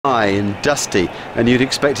high and dusty, and you'd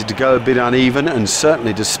expect it to go a bit uneven and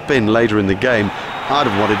certainly to spin later in the game. I'd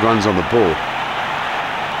have wanted runs on the ball.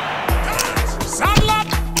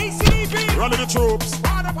 Run the troops.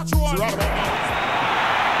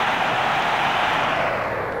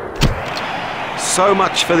 So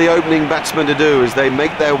much for the opening batsmen to do as they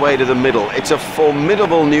make their way to the middle. It's a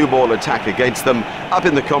formidable new ball attack against them. Up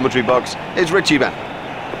in the commentary box is Richie Van.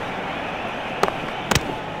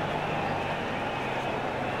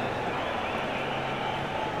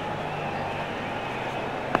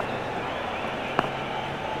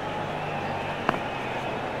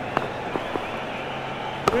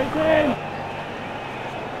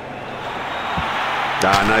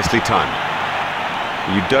 Nicely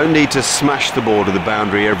timed. You don't need to smash the ball to the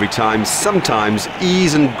boundary every time. Sometimes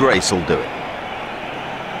ease and grace will do it.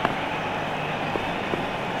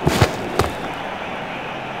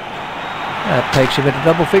 That takes him into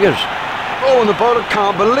double figures. Oh, and the bowler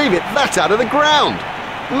can't believe it. That's out of the ground.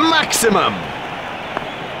 Maximum.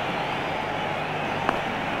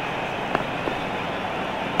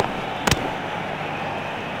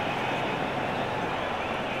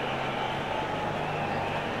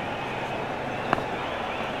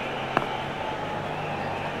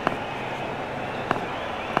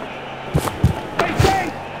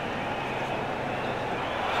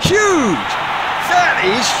 Huge! That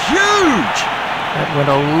is huge! That went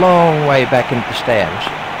a long way back into the stands.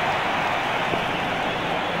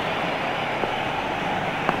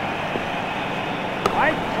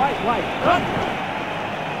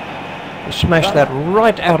 He smashed that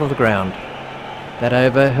right out of the ground. That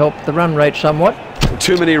over helped the run rate somewhat.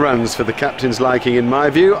 Too many runs for the captain's liking, in my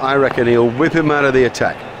view. I reckon he'll whip him out of the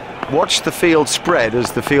attack. Watch the field spread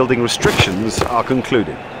as the fielding restrictions are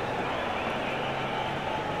concluded.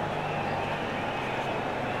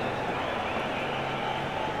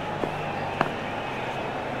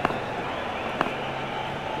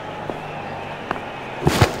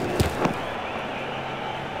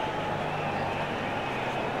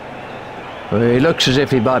 Well, he looks as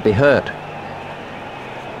if he might be hurt.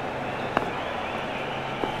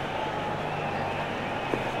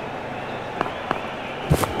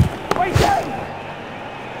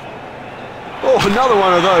 Oh, another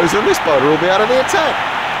one of those, and this bowler will be out of the attack.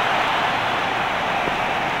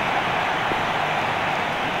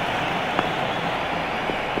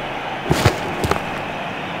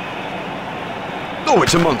 Oh,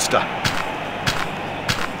 it's a monster.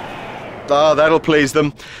 Ah, that'll please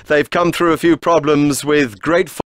them. They've come through a few problems with great